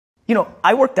You know,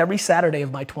 I worked every Saturday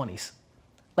of my 20s.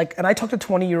 Like, and I talk to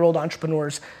 20-year-old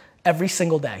entrepreneurs every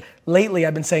single day. Lately,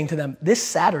 I've been saying to them, this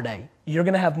Saturday, you're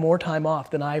gonna have more time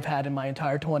off than I've had in my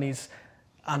entire 20s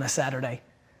on a Saturday.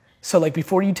 So like,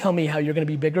 before you tell me how you're gonna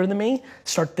be bigger than me,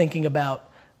 start thinking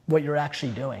about what you're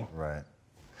actually doing. Right.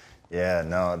 Yeah,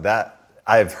 no,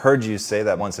 I've heard you say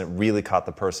that once, and it really caught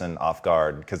the person off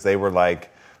guard, because they were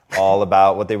like all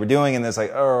about what they were doing, and it's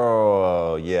like,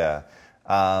 oh, yeah.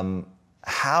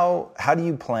 How do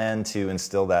you plan to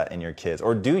instill that in your kids?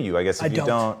 Or do you? I guess if you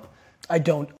don't. I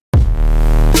don't.